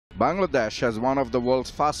Bangladesh has one of the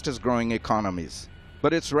world's fastest growing economies,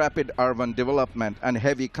 but its rapid urban development and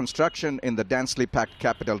heavy construction in the densely packed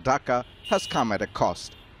capital Dhaka has come at a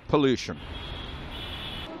cost: pollution.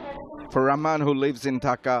 For Rahman, who lives in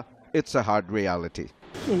Dhaka, it's a hard reality.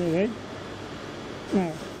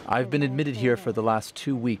 I've been admitted here for the last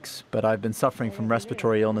 2 weeks, but I've been suffering from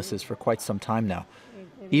respiratory illnesses for quite some time now.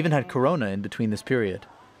 Even had corona in between this period.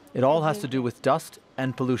 It all has to do with dust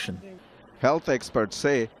and pollution. Health experts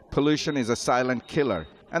say pollution is a silent killer,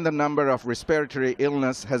 and the number of respiratory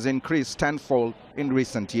illness has increased tenfold in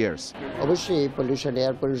recent years.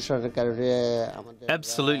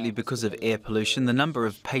 Absolutely, because of air pollution, the number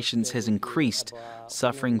of patients has increased,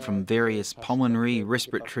 suffering from various pulmonary,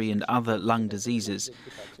 respiratory and other lung diseases.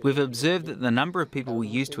 We've observed that the number of people we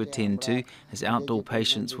used to attend to as outdoor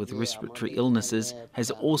patients with respiratory illnesses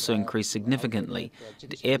has also increased significantly.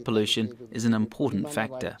 And air pollution is an important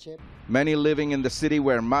factor. Many living in the city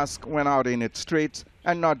wear masks when out in its streets,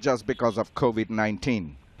 and not just because of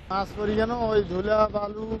COVID-19.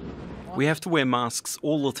 We have to wear masks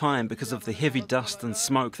all the time because of the heavy dust and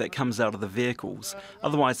smoke that comes out of the vehicles.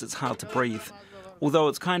 Otherwise it's hard to breathe. Although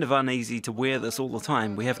it's kind of uneasy to wear this all the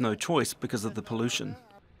time, we have no choice because of the pollution.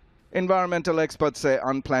 Environmental experts say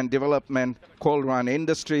unplanned development, coal-run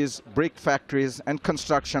industries, brick factories and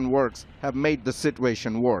construction works have made the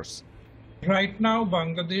situation worse. Right now,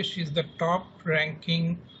 Bangladesh is the top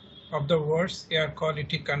ranking of the worst air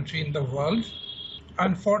quality country in the world.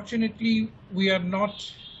 Unfortunately, we are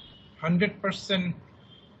not 100%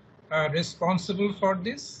 responsible for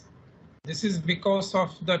this. This is because of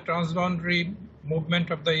the transboundary movement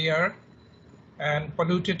of the air and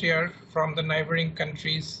polluted air from the neighboring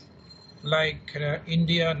countries like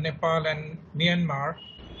India, Nepal and Myanmar.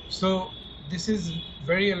 So this is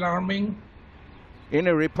very alarming. In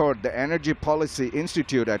a report, the Energy Policy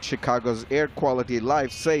Institute at Chicago's Air Quality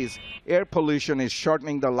Life says air pollution is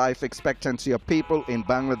shortening the life expectancy of people in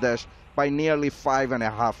Bangladesh by nearly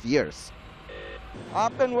 5.5 years.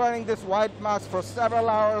 I've been wearing this white mask for several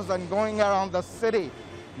hours and going around the city.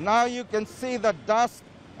 Now you can see the dust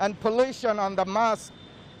and pollution on the mask.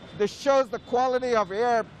 This shows the quality of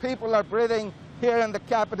air people are breathing here in the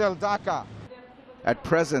capital, Dhaka. At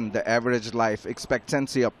present, the average life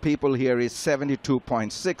expectancy of people here is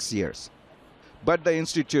 72.6 years. But the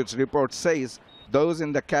Institute's report says those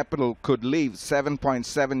in the capital could live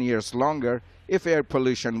 7.7 years longer if air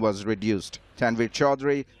pollution was reduced. Tanvir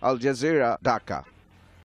Chaudhary, Al Jazeera, Dhaka.